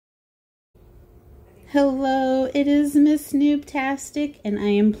Hello, it is Miss Noobtastic, and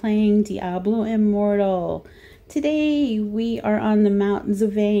I am playing Diablo Immortal. Today we are on the Mount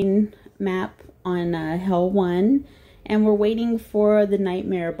Zavain map on Hell 1, and we're waiting for the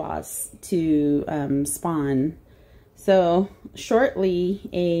Nightmare boss to spawn. So shortly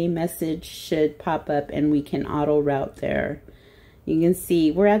a message should pop up and we can auto route there. You can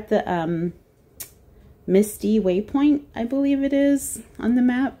see we're at the Misty waypoint, I believe it is, on the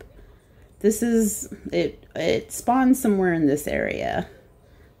map. This is, it spawns somewhere in this area.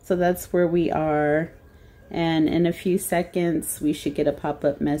 So that's where we are. And in a few seconds, we should get a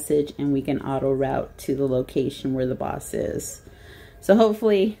pop-up message and we can auto route to the location where the boss is. So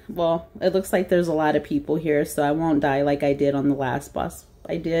hopefully, well, it looks like there's a lot of people here, so I won't die like I did on the last boss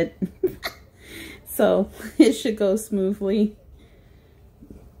I did. So it should go smoothly.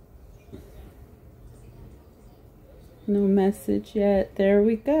 No message yet. There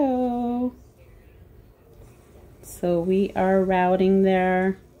we go. So we are routing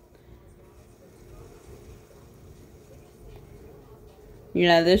there.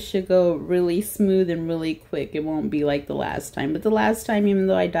 Yeah, this should go really smooth and really quick. It won't be like the last time. But the last time, even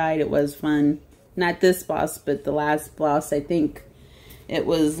though I died, it was fun. Not this boss, but the last boss. I think it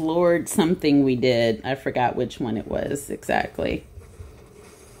was Lord something we did. I forgot which one it was exactly.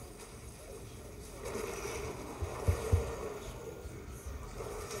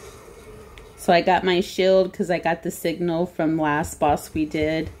 So I got my shield because I got the signal from last boss we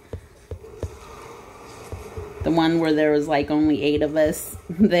did. The one where there was like only 8 of us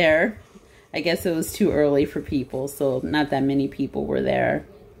there. I guess it was too early for people, so not that many people were there.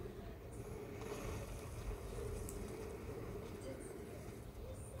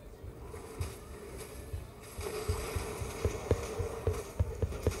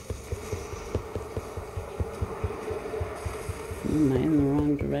 Am I in the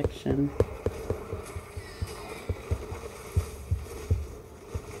wrong direction?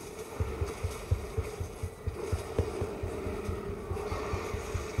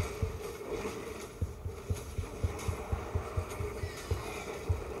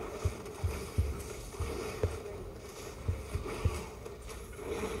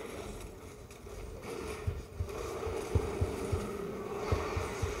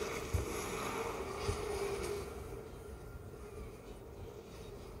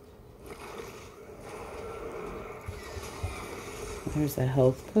 There's a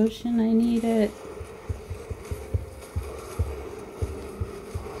health potion. I need it.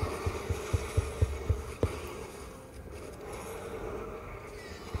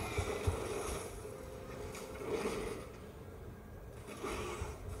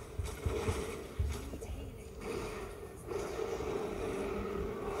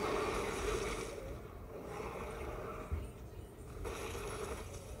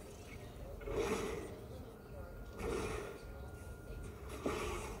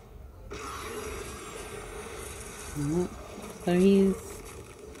 So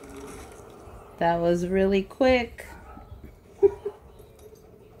that was really quick.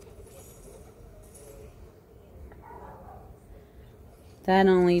 That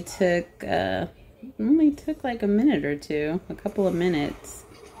only took like a minute or two, a couple of minutes.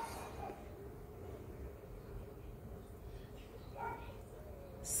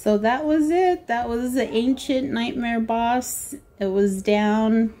 So that was it. That was the ancient nightmare boss. It was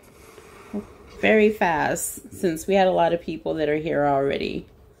down very fast since we had a lot of people that are here already.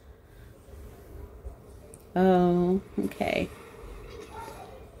 Oh, okay.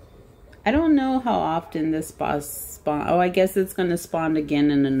 I don't know how often this boss spawn. Oh, I guess it's going to spawn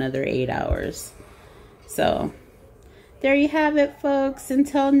again in another 8 hours. So there you have it, folks.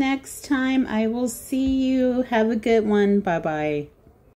 Until next time, I will see you. Have a good one. Bye-bye.